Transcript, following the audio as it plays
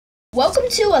Welcome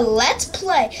to a Let's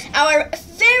Play, our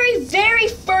very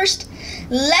first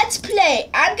Let's Play.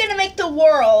 I'm gonna make the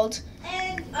world.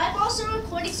 And I'm also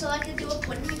recording so I can do a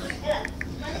point of view.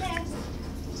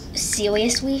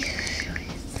 Seriously?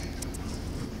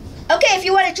 Okay, if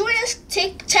you want to join us,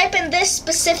 type in this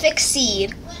specific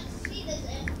seed. What seed is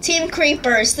it? Team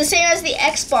Creepers, the same as the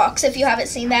Xbox. If you haven't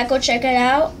seen that, go check it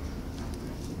out.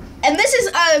 And this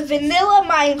is a vanilla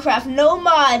Minecraft, no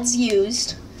mods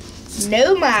used.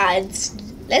 No mods.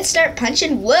 Let's start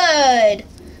punching wood.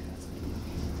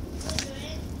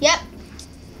 Yep.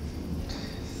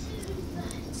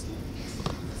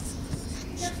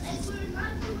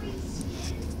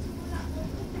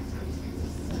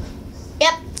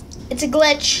 Yep. It's a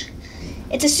glitch.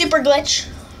 It's a super glitch.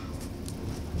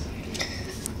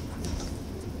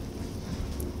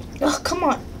 Oh, come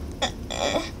on.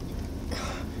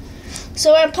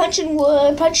 So I'm punching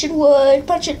wood, punching.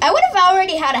 I would have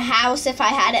already had a house if I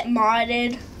had it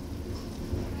modded.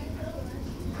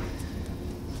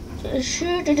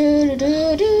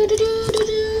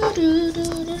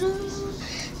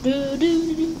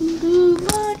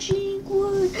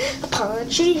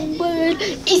 Punching wood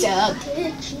is a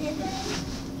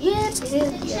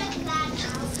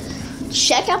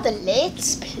Check out the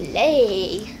Let's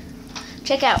Play.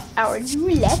 Check out our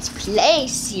new Let's Play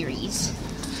series.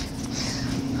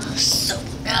 So,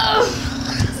 I'm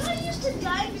used to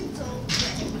diamonds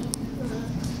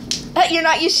already. You're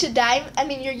not used to diamonds? I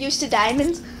mean, you're used to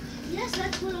diamonds? Yes,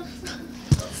 that's what I'm from.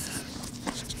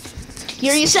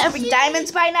 You're used to having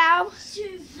diamonds by now?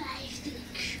 Survive the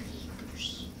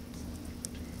creepers.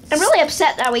 I'm really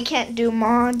upset that we can't do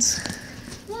mods.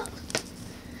 Well,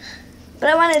 But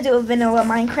I want to do a vanilla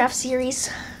Minecraft series.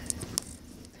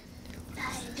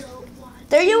 I don't want.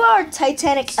 There you are,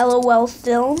 Titanic LOL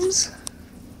films.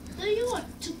 There you are.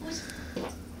 Turquoise.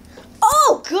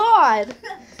 Oh, God!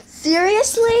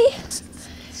 Seriously?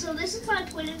 So this is my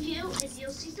point of view, and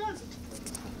you'll see diamonds.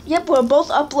 Yep, we'll both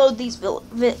upload these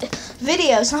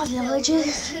videos, not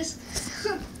villages.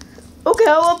 Okay,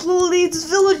 I'll upload these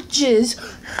villages.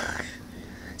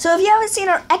 So if you haven't seen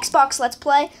our Xbox Let's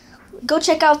Play, go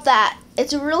check out that.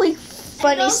 It's a really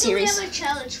funny and also series. We have a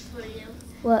challenge for you.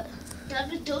 What?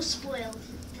 Diamond, don't spoil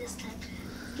this time.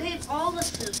 Name all the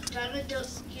food. Diamond, don't.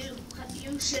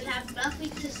 You should have nothing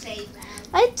to say, man.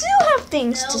 I do have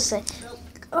things to say. Nope.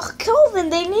 Oh, Kelvin,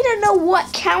 they need to know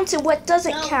what counts and what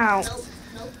doesn't count.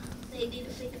 Nope. They need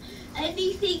to figure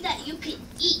anything that you can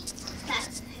eat.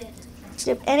 That's it.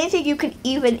 Yep, anything you can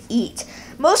even eat.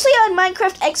 Mostly on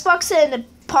Minecraft, Xbox, and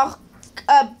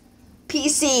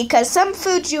PC, because some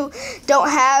foods you don't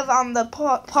have on the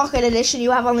Pocket Edition,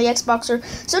 you have on the Xbox,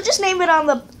 so just name it on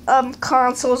the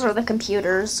consoles or the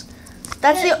computers.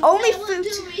 That's the only food. We'll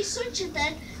do research, and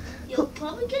then you'll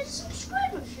probably get a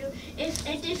subscriber.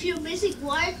 If you're missing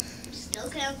one, still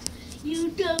counts. You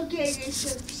don't get a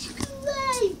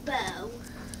subscriber.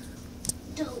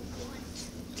 Don't want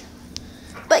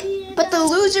to. But the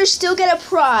losers still get a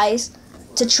prize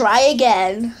to try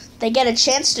again. They get a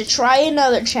chance to try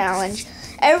another challenge.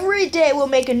 Every day we'll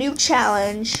make a new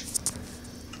challenge.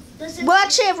 Well,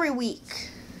 actually every week.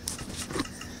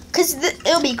 Because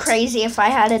it'll be crazy if I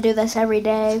had to do this every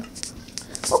day.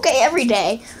 Okay, every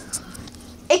day.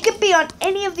 It could be on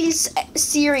any of these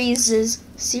series.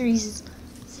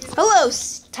 Hello,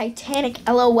 Titanic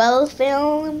LOL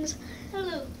films.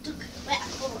 Hello. Wait,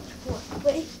 hold on.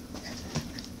 Wait.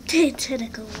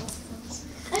 Titanic LOL films.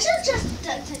 I should have just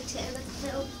done Titanic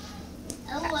film.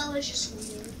 LOL is just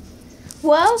weird.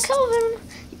 Well, Kelvin,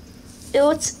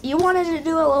 you wanted to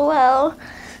do LOL.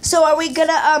 So are we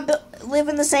gonna live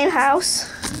in the same house?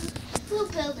 We'll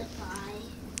build it by.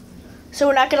 So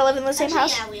we're not gonna live in the same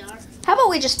house? Yeah, we are. How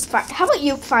about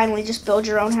you finally just build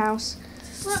your own house?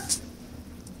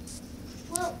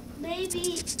 Well,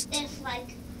 maybe if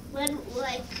when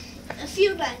a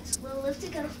few nights, we'll live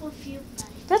together for a few nights.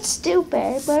 That's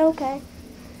stupid, but okay.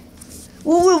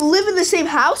 Well, we'll live in the same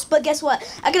house, but guess what?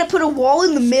 I'm gonna put a wall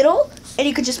in the middle, and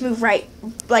you could just move right.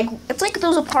 It's like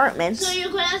those apartments. So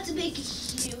you're gonna have to make a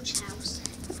huge house.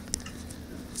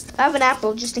 I have an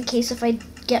apple just in case if I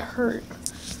get hurt.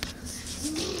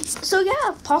 So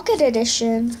yeah, Pocket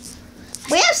Edition.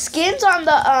 We have skins on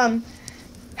the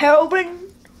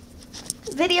Herobrine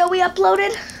video we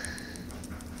uploaded.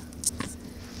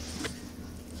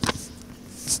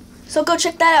 So go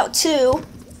check that out too.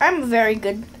 I'm very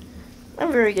good.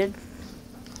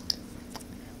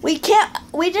 We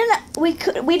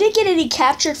didn't get any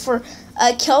captured for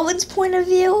Kelvin's point of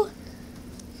view,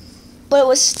 but it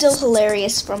was still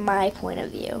hilarious from my point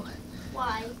of view.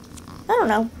 Why? I don't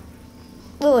know.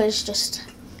 It was just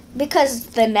because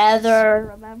the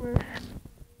Nether, remember?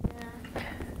 Yeah.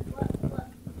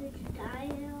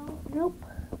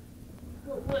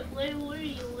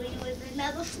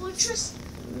 a fortress?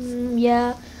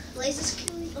 Yeah. Blazes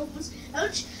killing almost. How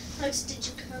much hearts did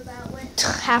you come out with?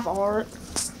 Half a heart.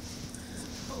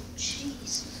 Oh,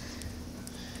 jeez.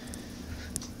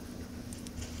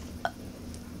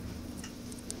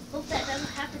 Hope that never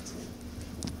happened to me.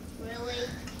 Really?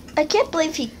 I can't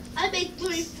believe he... I made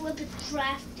 3 flippin'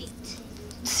 crafting tables.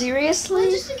 Seriously?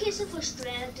 Well, just in case if we're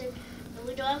stranded and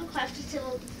we don't have a crafting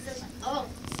table, there's like, oh,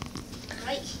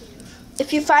 right here.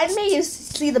 If you find me, you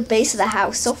see the base of the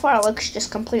house. So far, it looks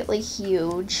just completely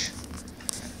huge.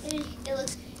 It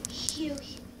looks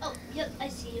huge. Oh, yep, I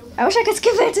see you. I wish I could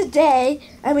skip it to day.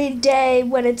 I mean, day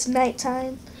when it's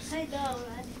nighttime. I know,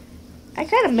 right? I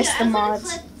kind of miss the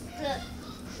mods. I'm gonna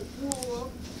click the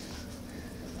wall.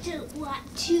 Don't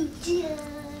want to die.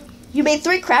 You made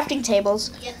 3 crafting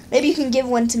tables. Yep. Maybe you can give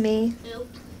one to me. Nope.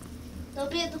 They'll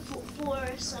be in the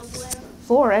forest somewhere.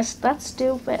 Forest? That's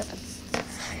stupid.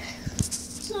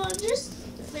 So just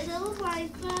vanilla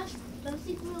Minecraft,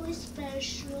 nothing really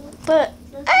special. But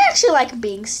Nothing. I actually like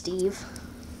being Steve.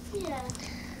 Yeah.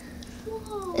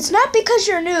 Whoa. It's not because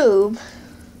you're a noob.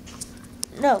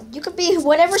 No, you could be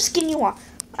whatever skin you want.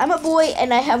 I'm a boy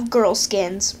and I have girl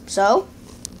skins. So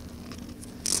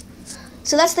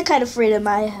that's the kind of freedom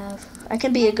I have. I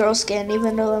can be a girl skin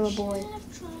even though I'm a boy.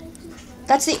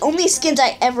 That's the only skins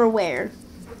I ever wear.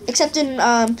 Except in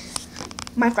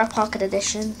Minecraft Pocket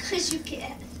Edition. Because you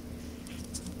can.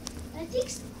 I think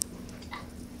so.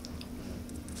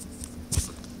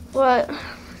 What?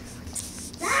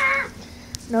 Ah!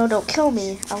 No, don't kill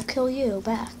me. I'll kill you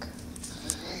back.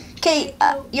 Okay,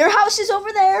 your house is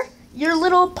over there. Your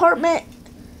little apartment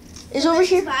is over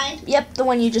here. Mine. Yep, the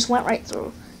one you just went right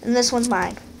through. And this one's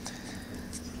mine.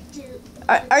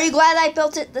 Are you glad I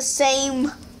built it the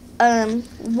same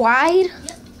wide?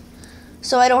 Yep.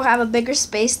 So I don't have a bigger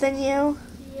space than you?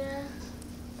 Yeah.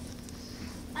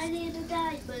 I need a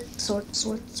diamond. Sword.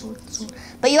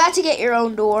 But you have to get your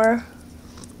own door.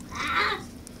 Ah!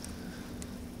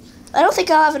 I don't think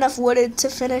I'll have enough wood to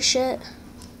finish it.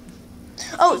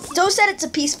 Oh, don't set it to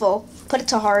peaceful. Put it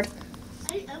to hard.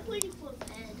 I'm waiting for a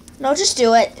bed. No, just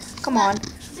do it. Come on.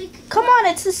 Come on.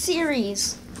 on, it's the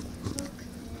series. Okay.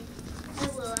 I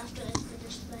will after I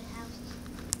finish my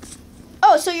house.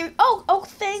 Oh, so you're... Oh,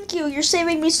 thank you. You're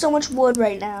saving me so much wood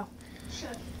right now.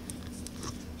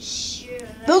 Sure.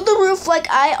 Build the roof like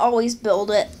I always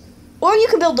build it. Or you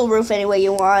can build the roof any way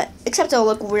you want. Except it'll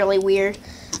look really weird.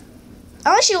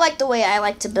 Unless you like the way I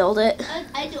like to build it.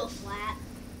 I do a flat.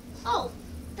 Oh,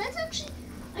 that's actually...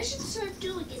 I should start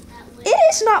doing it that way.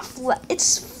 It is not flat.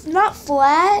 It's not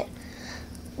flat.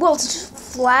 Well, it's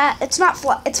flat. It's not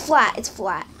flat. It's flat. It's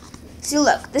flat. See,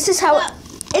 look. This is how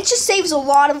it just saves a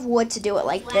lot of wood to do it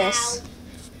like this.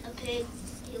 A pig.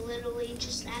 He literally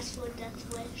just asked for a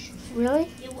death wish. Really?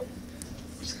 It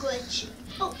was glitchy.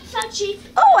 Oh, found sheep.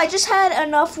 Oh, I just had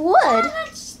enough wood. Oh,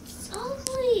 that's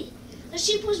ugly. The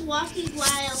sheep was walking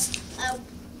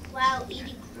while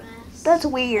eating grass. That's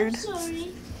weird. I'm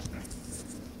sorry.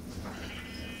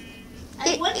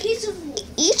 And one piece of wood.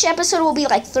 Each episode will be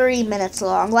like 30 minutes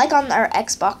long, like on our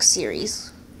Xbox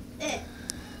series.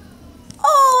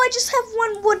 Oh, I just have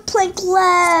 1 wood plank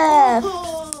left.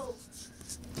 Oh.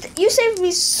 You saved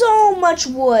me so much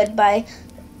wood by...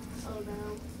 Oh,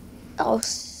 no. Oh,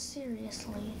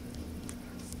 seriously.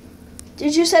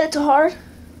 Did you set it to hard?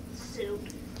 So,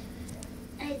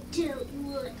 I don't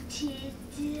want to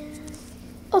do...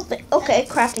 Oh, okay,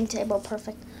 crafting table,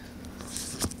 perfect.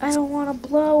 I don't want to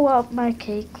blow up my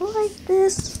cake like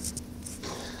this.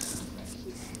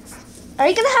 Are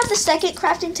you going to have the second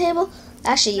crafting table?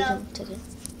 Actually, you can take it.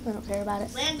 I don't care about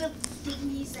it. Random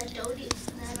thingies that aren't even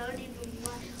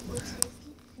worth taking.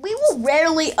 We will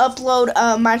rarely upload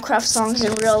Minecraft songs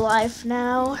in real life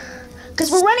now.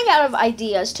 Because we're running out of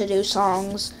ideas to do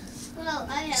songs. Well,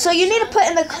 I have So you need to put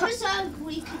in the... every song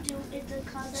we could do in the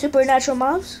comments. Supernatural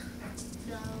Mobs?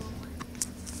 No.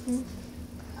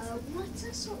 What's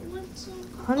that song? What song?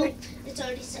 100? Oh, it's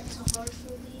already set to hard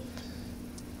for me.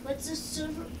 What's the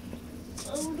server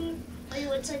owner? Are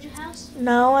you inside your house?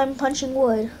 No, I'm punching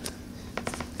wood.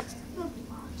 No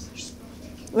mobs are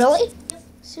spawning. Really? Yep.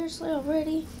 Seriously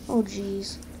already? Oh,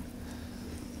 jeez.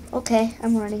 Okay,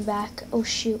 I'm running back. Oh,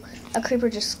 shoot. A creeper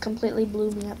just completely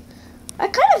blew me up. I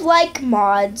kind of like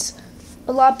mods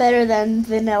a lot better than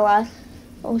vanilla.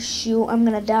 Oh, shoot. I'm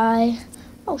gonna die.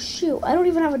 Oh, shoot. I don't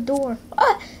even have a door.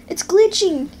 Ah! It's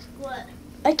glitching. What?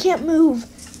 I can't move.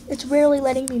 It's rarely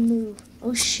letting me move.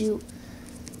 Oh, shoot.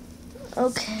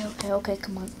 Okay,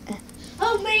 come on.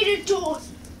 Oh, made a door.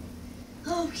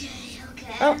 Okay.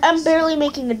 Oh, I'm barely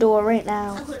making a door right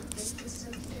now. I'm gonna make this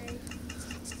someday.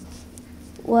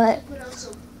 What? But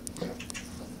also,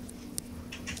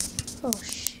 Oh,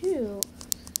 shoot.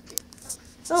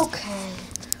 Okay.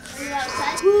 Are you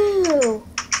outside? Woo.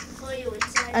 Or are you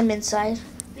inside? I'm inside.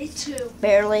 Me too.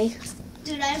 Barely.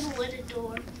 Dude, I have a wooden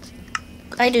door.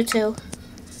 I do too.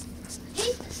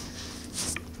 Hey.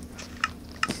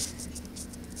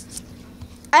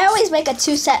 I always make a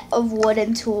 2 set of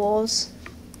wooden tools.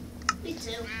 Me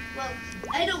too. Well,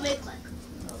 I don't make like.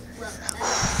 Oh, well,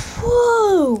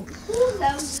 Whoa. ooh,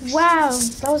 that was Wow,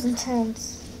 that was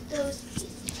intense. those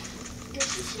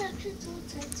instructions all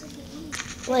types of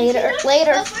games.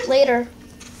 Later.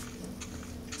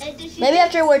 And if you Maybe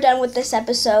after we're done with this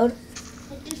episode.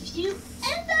 And if you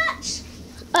and that.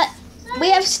 But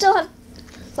we still have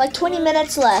like 20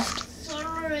 minutes left.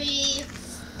 Sorry.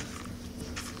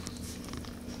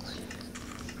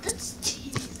 That's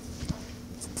teeth.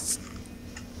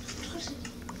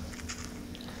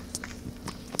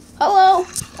 Hello.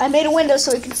 I made a window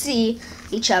so we can see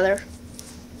each other.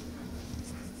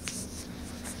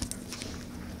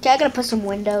 Okay, I'm gonna put some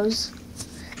windows.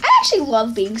 I actually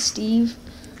love being Steve.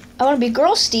 I want to be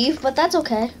girl Steve, but that's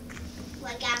okay.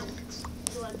 Like Alex.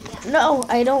 You want to be Alex? No,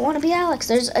 I don't want to be Alex.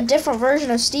 There's a different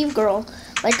version of Steve Girl.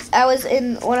 Like, I was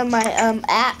in one of my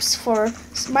apps for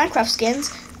Minecraft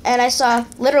skins, and I saw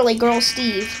literally Girl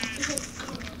Steve.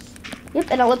 Yep,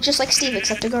 and it looked just like Steve,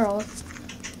 except a girl.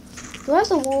 Do I have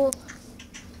the wool?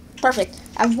 Perfect.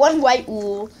 I have 1 white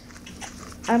wool.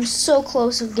 I'm so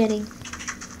close of getting...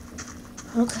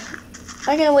 Okay.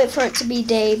 I'm gonna wait for it to be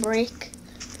daybreak.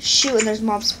 Shoot, and there's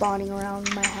mobs spawning around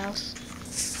my house.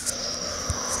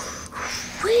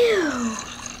 Whew.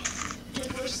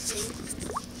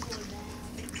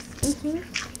 Mhm.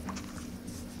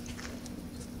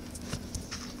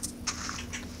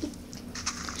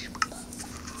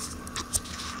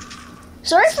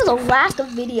 Sorry for the lack of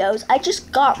videos. I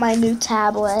just got my new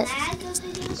tablet. Lag of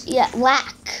videos? Yeah,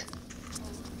 lack.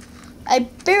 I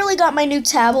barely got my new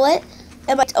tablet,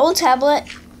 and my old tablet,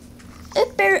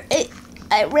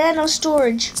 I ran out of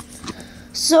storage.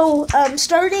 So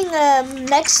starting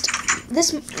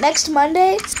next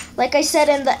Monday, like I said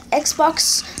in the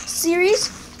Xbox series,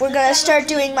 we're gonna start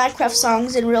doing Minecraft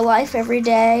songs in real life every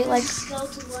day. Like,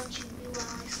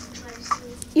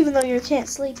 even though you can't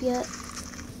sleep yet.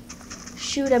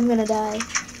 Shoot, I'm gonna die.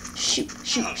 Shoot,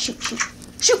 shoot, shoot, shoot.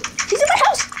 Shoot! He's in my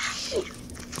house! Shoot.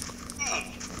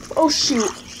 Oh, shoot.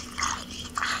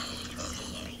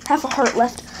 Half a heart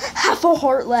left. Half a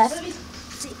heart left. Let me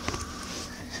see.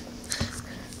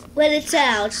 When it's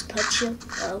out, I'll just punch you.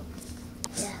 Oh.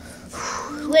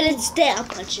 Yeah. When it's dead, I'll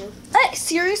punch you. Hey,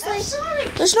 seriously? I'm sorry.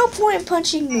 There's no point in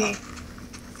punching me.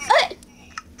 Hey!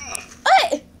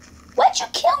 Hey! Why'd you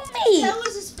kill me? That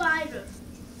was a spider.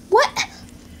 What?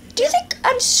 Do you think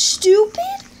I'm stupid?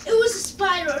 It was a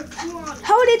spider. Come on.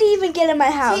 How did he even get in my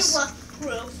house? See, look,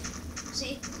 proof.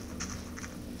 See?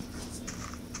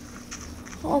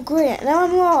 Oh, great. Now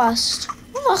I'm lost.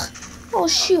 Ugh. Oh,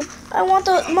 shoot. I want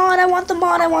the mod. I want the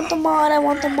mod. I want the mod. I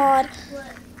want the mod. What?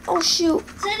 Oh, shoot.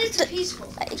 Said it's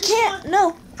peaceful. I can't.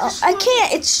 No. I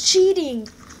can't. It's cheating.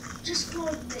 Just for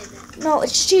a minute. No,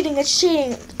 it's cheating. It's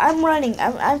cheating. I'm running.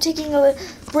 I'm taking a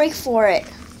break for it.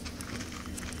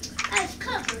 I've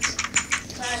covered.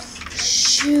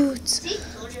 Shoot. See?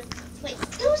 Told you. Wait,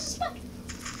 there was a spider.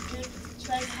 Dude,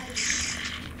 spider behind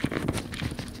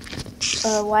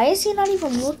you. Why is he not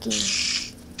even looking?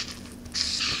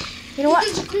 You know what?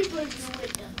 There's a creeper in the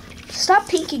window. Stop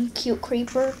peeking, cute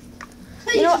creeper.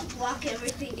 You know just block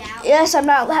everything out. Yes, I'm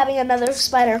not having another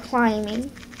spider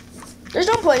climbing. There's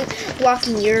no point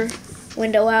blocking your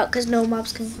window out because no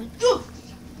mobs can climb.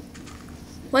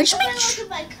 Why'd you make? Look at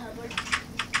my cupboard.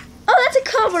 Oh, that's a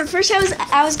cupboard. First,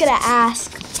 I was gonna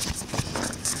ask.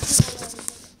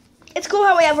 It's cool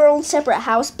how we have our own separate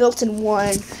house built in one.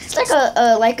 It's like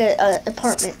a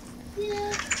apartment.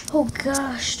 Yeah. Oh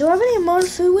gosh, do I have any more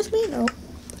food with me? No.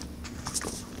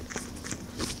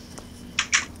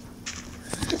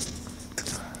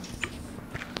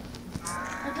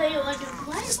 I bet you wonder,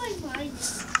 why am I mining?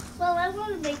 Well, I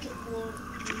want to make it more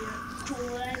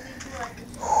cool. I make like an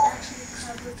actual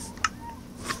cupboard.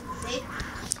 See?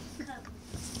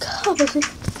 Cupboard.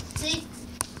 See?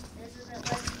 Isn't that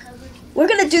like a cupboard? We're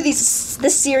gonna do this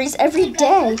series every Hey, guys,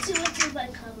 day. let's see what's in my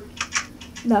cupboard.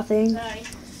 Nothing. Sorry.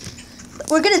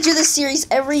 We're gonna do this series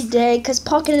every day because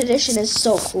Pocket Edition is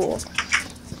so cool.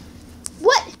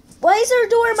 What? Why is there a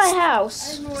door in my I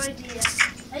house? have no idea.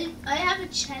 I have a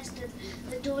chest and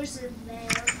the door's in there.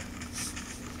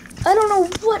 I don't know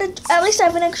what. At least I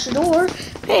have an extra door.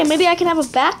 Hey, maybe I can have a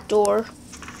back door.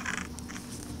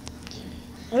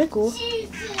 Very cool. Sorry,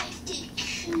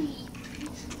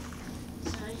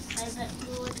 I bet you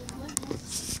would.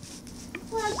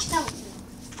 Well, count them.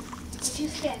 If You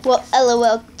can't. Well,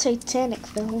 LOL Titanic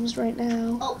films right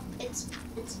now. Oh, it's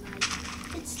night.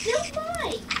 It's still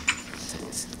night.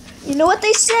 You know what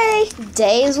they say?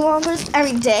 Night is longer than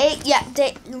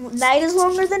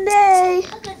day.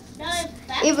 Okay, now I'm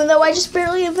back. Even though I just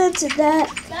barely invented that.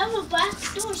 Now I have a back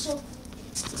door, so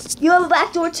You have a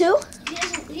back door too?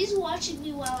 he's watching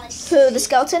me while I Who, the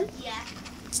skeleton? Yeah.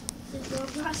 The door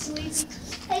across the way.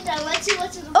 Hey, now let's see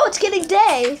what's in the Oh, it's getting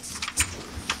day.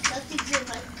 Nothing's in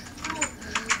my cupboard.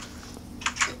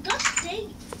 Gosh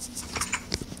dang.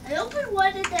 I opened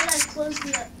one and then I closed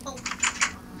the other. Oh.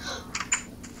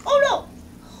 Oh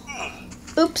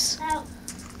no! Oops. Ow.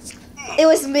 It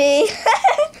was me.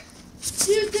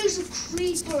 Dude, there's a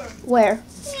creeper. Where?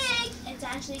 Hey. It's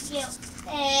actually cute.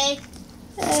 Hey.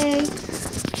 Hey.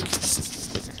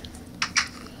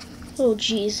 Oh,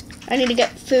 jeez. I need to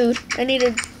get food. I need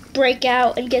to break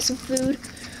out and get some food.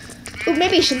 Ooh,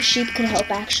 maybe some sheep could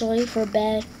help, actually, for a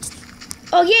bed.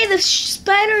 Oh, yeah, the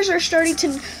spiders are starting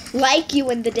to like you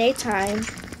in the daytime.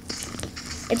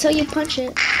 Until you punch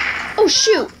it. Oh,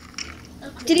 shoot.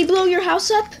 Okay. Did he blow your house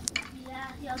up?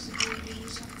 Yeah, he also did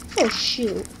these. Oh,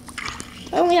 shoot.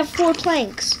 I only have 4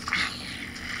 planks.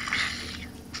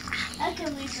 I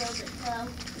can rebuild it though.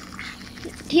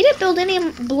 He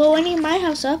didn't blow any of my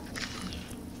house up.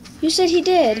 You said he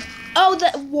did. Oh,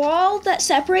 the wall that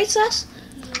separates us?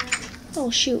 Yeah. Oh,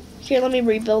 shoot. Here, let me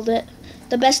rebuild it.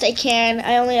 The best I can.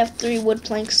 I only have 3 wood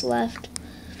planks left.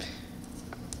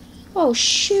 Oh,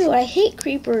 shoot. I hate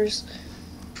creepers.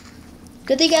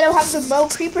 Good thing I don't have the mow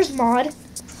creepers mod.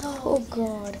 Oh,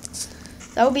 God.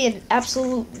 That would be an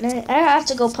absolute... I have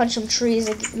to go punch some trees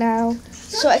now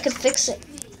so I can fix it.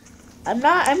 I'm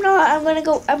not. I'm gonna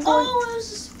go. I'm going. Oh, it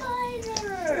was a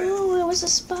spider. Oh, it was a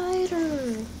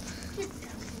spider.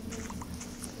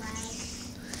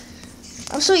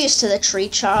 I'm so used to the tree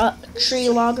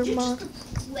logger mod.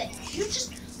 You're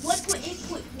just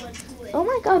 1.8.1. Oh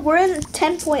my God, we're in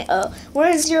 10.0. We're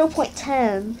in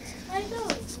 0.10. I know.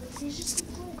 It's just a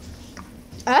glitch.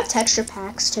 I have texture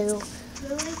packs too.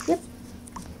 Really? Yep. I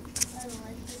don't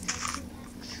like the texture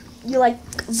packs. You like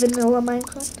vanilla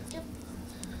Minecraft? Yep.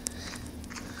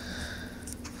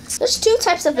 There's 2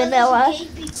 types of vanilla.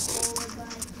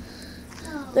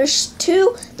 There's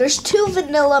two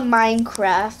vanilla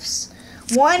Minecrafts.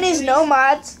 One is no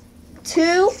mods.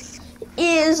 2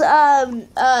 is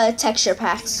texture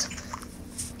packs.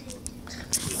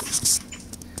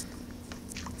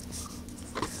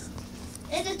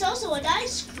 And it's also an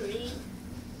ice cream.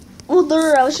 Well,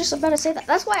 I was just about to say that.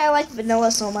 That's why I like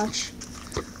vanilla so much.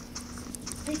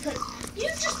 Because you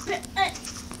just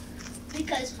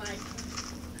because fine.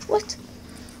 What?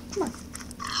 Come on.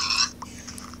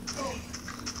 Oh.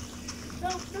 No,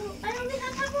 I only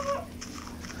have half a heart.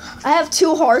 I have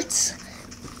 2 hearts.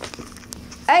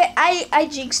 I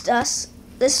jinxed us.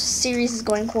 This series is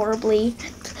going horribly.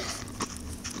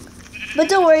 But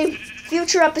don't worry.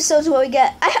 Future episodes where we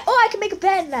get... I can make a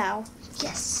bed now.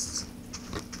 Yes.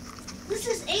 This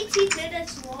is 18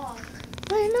 minutes long.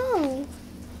 I know.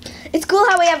 It's cool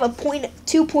how we have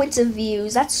 2 points of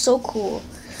views. That's so cool.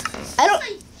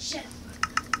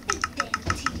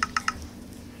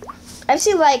 I've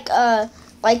seen like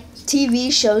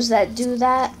TV shows that do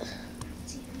that.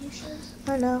 TV shows?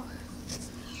 I know.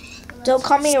 Don't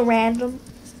call me a random.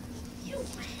 You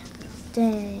random.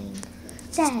 Dang.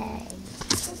 Dang.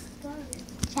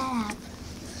 Fab.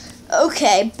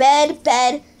 Okay, bed.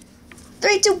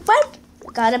 3, 2, 1.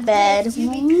 Got a bed.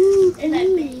 And I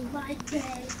made my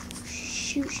bed.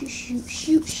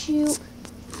 Shoot.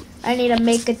 I need to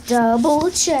make a double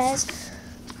chest.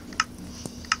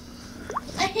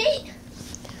 I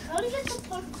want to get the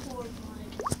parkour mod.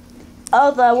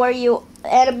 Oh, the where you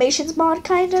animations mod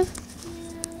kind of?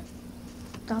 Yeah.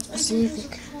 Not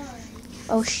specific.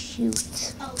 Oh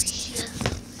shoot. Oh shit.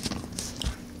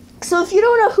 So if you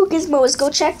don't know who Gizmo is, go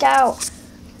check out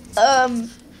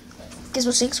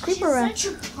Gizmo Sings Creeper Ranch.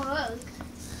 Such a pug.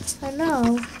 I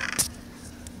know.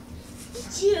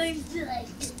 You're like a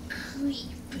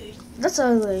creeper. That's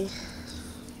ugly.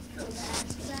 So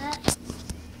that's that.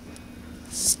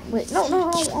 Wait, no,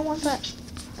 I want that.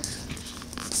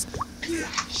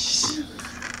 Black sheep.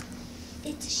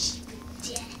 It's a sheep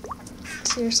dead.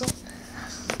 Seriously.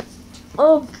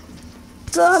 Oh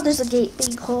God, there's a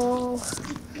gaping hole.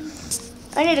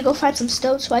 I need to go find some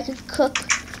stone so I can cook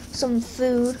some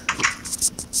food.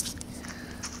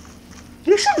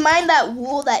 You should mine that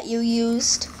wool that you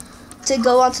used to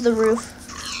go onto the roof.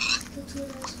 That's what I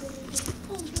was going to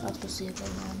do. I'll have to see if I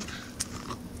can.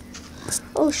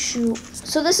 Oh shoot.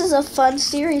 So this is a fun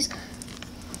series.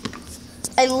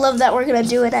 I love that we're gonna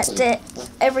do it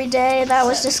every day. That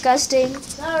was disgusting.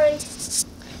 Sorry.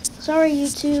 Sorry,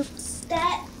 YouTube.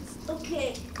 That,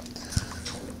 okay.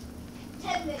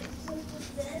 10 minutes. So it's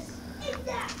this and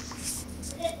that.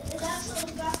 And that's what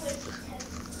we got for 10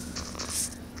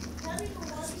 minutes. Tell me for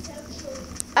all these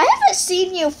episodes. I haven't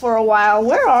seen you for a while.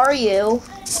 Where are you?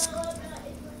 I know I'm not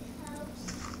in my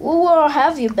house. Well, where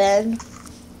have you been?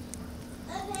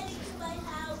 I'm heading to my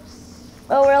house.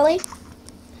 Oh, really?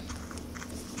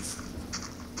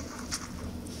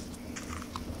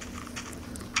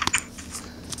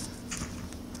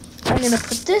 I'm gonna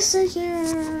put this in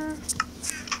here.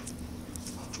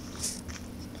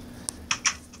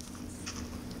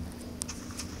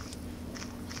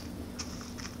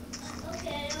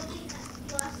 Okay, I only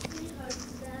lost 3 hearts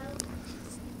now.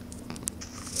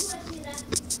 Ooh, I see that.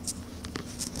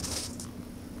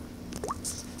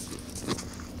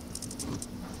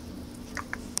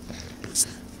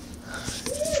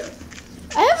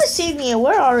 I haven't seen you.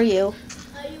 Where are you?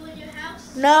 Are you in your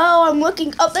house? No, I'm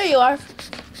looking. Oh, there you are.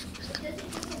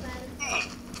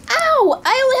 Ow!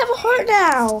 I only have a heart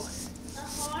now. A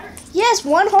heart? Yes,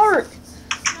 1 heart.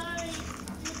 Sorry,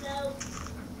 you know.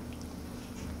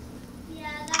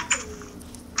 Yeah, that's it.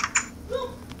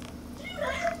 Look, dude, I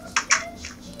almost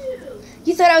finished you.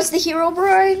 You thought I was the hero,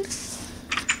 Brian? Good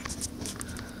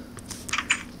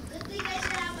thing I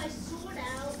didn't have my sword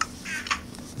out.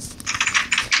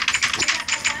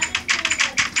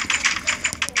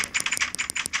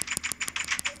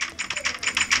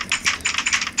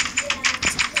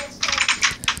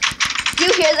 Do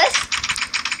you hear this?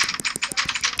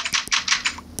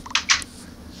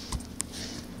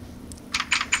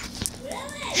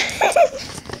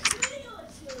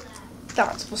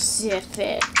 Not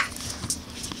specific.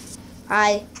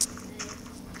 Hi.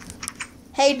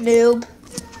 Hey, noob.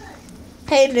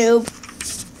 Hey, noob.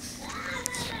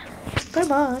 Pretty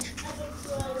much.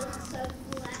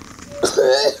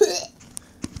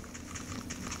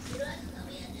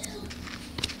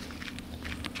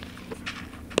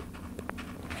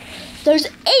 There's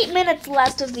 8 minutes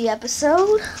left of the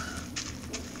episode.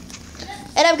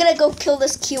 And I'm gonna go kill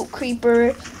this cute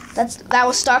creeper that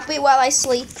will stalk me while I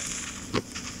sleep.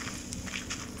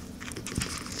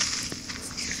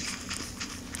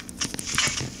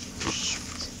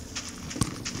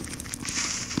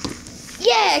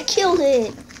 Yeah, killed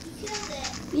it.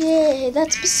 Yeah,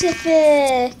 that's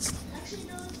specific.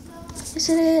 Yes,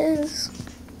 it is.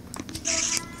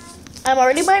 I'm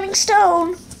already mining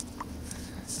stone.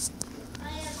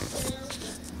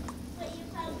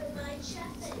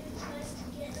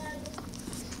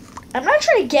 I'm not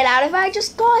trying to get out of it, I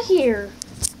just got here.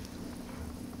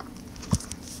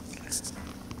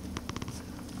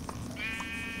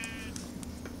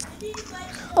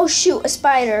 Oh shoot, a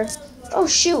spider. Oh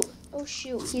shoot. Oh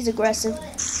shoot, he's aggressive.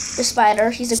 The spider,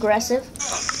 he's aggressive.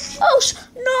 Oh,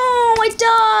 no, I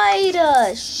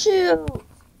died. Shoot.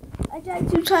 I died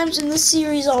 2 times in this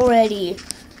series already.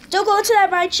 Don't go into that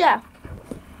mine shaft.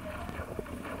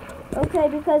 Okay,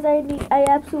 because I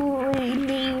absolutely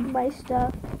need my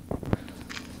stuff.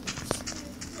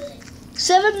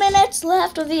 7 minutes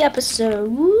left of the episode.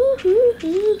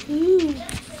 Woo-hoo-hoo-hoo.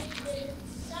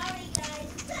 Sorry, guys.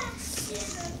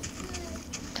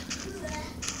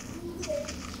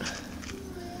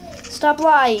 Stop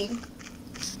lying.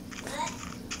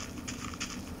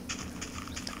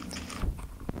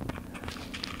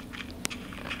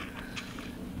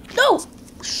 No!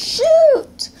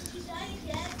 Shoot!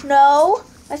 No,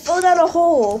 I fell down a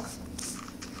hole.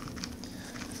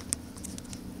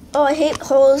 Oh, I hate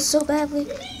holes so badly.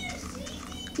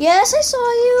 Yes, I saw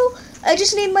you. I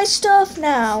just need my stuff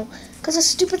now. Because a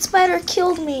stupid spider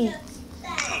killed me.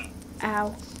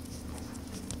 Ow.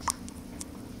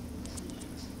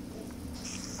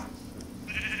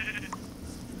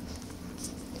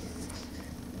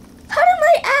 How did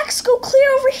my axe go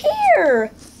clear over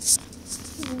here?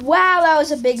 Wow, that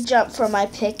was a big jump for my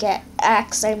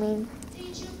pickaxe, I mean.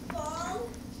 Did you fall?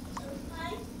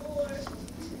 Or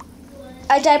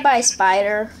I died by a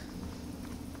spider.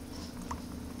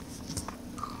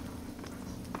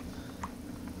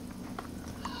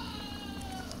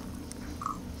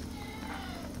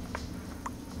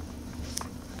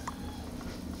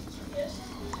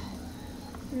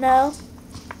 No.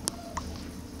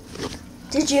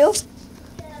 Did you?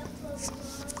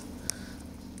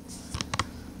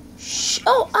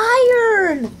 Oh,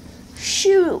 iron!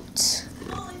 Shoot.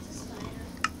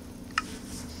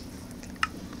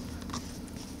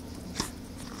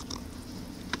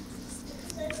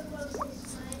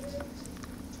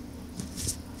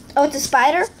 Oh, it's a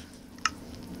spider?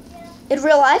 In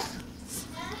real life?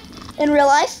 In real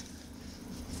life?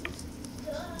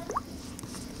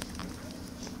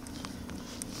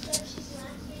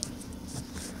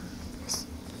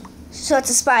 So it's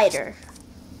a spider.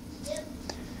 Yep.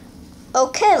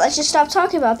 Okay, let's just stop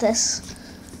talking about this.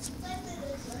 5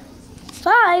 minutes left.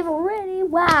 5 already?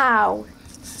 Wow.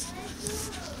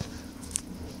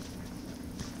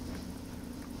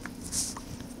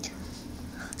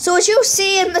 So as you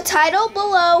see in the title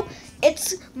below,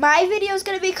 it's my video is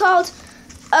gonna be called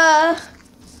hold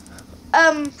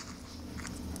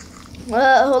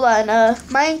on,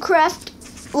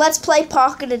 Minecraft Let's Play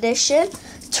Pocket Edition,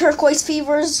 Turquoise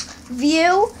Fever's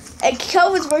view, and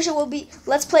Kelvin's version will be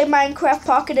Let's Play Minecraft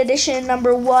Pocket Edition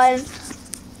number 1,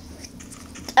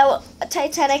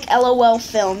 Titanic LOL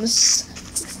Films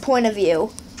point of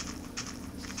view.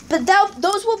 But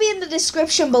those will be in the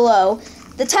description below.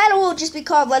 The title will just be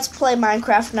called Let's Play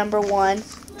Minecraft number 1,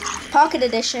 Pocket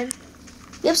Edition.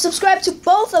 Yep, subscribe to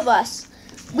both of us.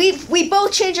 We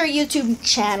both changed our YouTube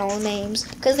channel names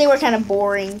because they were kind of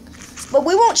boring. But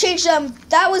we won't change them.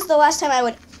 That was the last time I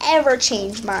would ever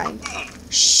change mine.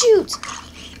 Shoot.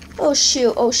 Oh,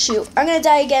 shoot. Oh, shoot. I'm going to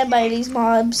die again by these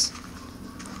mobs.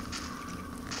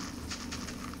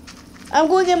 I'm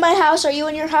going in my house. Are you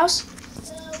in your house?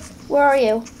 Where are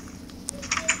you?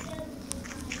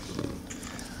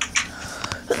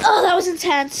 Oh, that was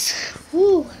intense.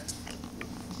 Woo.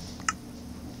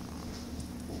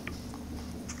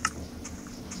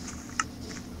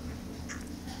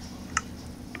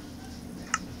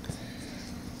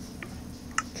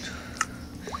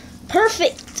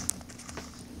 Perfect.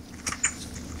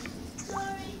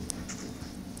 Sorry.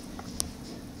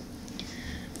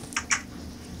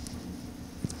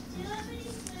 Do you have any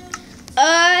food?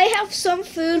 I have some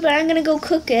food, but I'm gonna go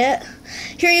cook it.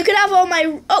 Here, you can have all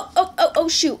my. Oh,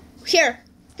 shoot. Here,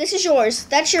 this is yours.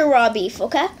 That's your raw beef,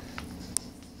 okay?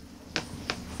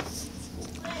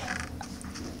 Where?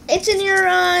 It's in your.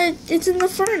 It's in the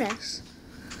furnace.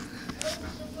 Oh, is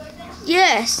it the furnace?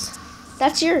 Yes,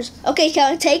 that's yours. Okay,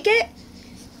 can I take it?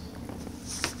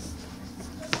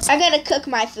 I gotta cook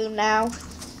my food now.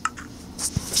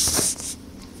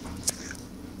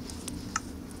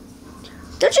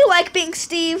 Don't you like being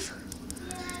Steve?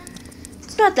 Yeah.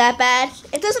 It's not that bad.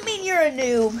 It doesn't mean you're a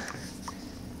noob.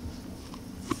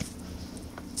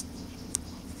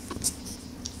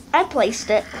 I placed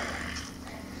it. Let's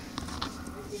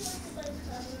see what's in my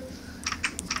cupboard.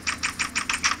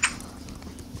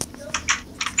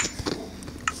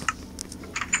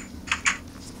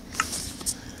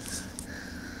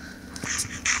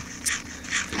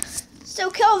 So,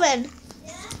 Kelvin,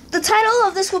 Yeah? the title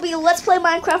of this will be Let's Play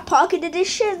Minecraft Pocket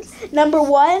Edition number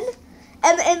 1.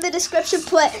 And in the description,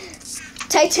 put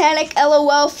Titanic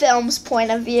LOL Films point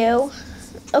of view.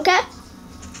 Okay?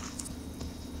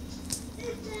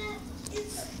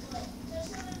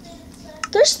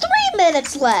 There's 7 minutes left. There's 3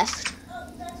 minutes left.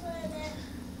 Oh, that's what I meant.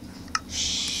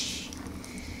 Shh.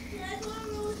 Can I go and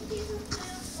roll with a piece of food?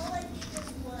 All I need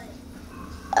is one.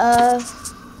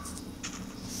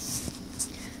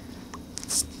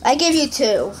 I give you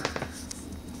 2.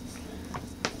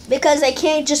 Because I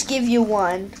can't just give you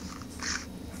 1.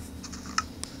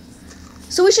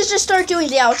 So we should just start doing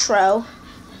the outro.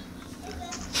 Okay.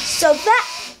 So that...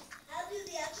 I'll do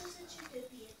the outro since you did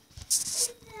the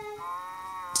intro.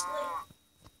 Wait.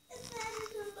 Is that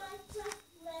into Minecraft?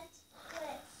 Let's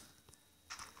play.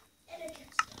 And it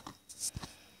gets done.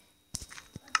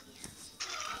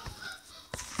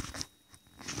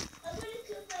 I'm gonna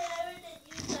cook my iron and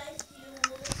you guys do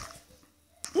wood.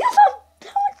 You found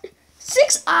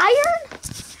 6 iron?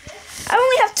 I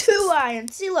only have 2 iron.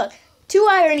 See, look. 2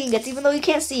 iron ingots, even though you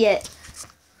can't see it.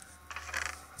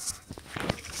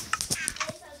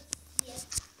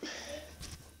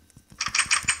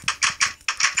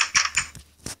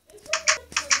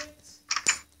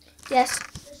 Yes.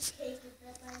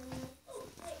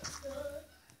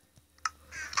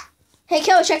 Hey,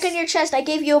 Kel, check in your chest. I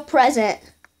gave you a present.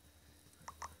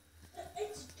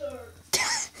 It's dirt.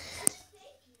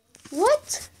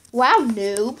 What? Wow,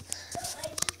 noob. I just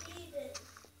need it.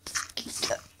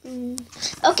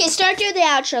 Okay, start doing the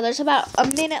outro. There's about a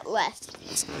minute left.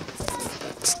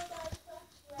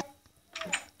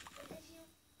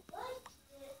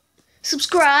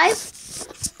 Subscribe.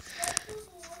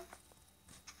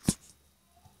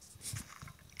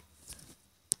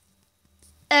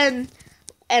 And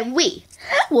we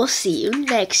will see you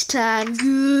next time.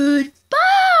 Good.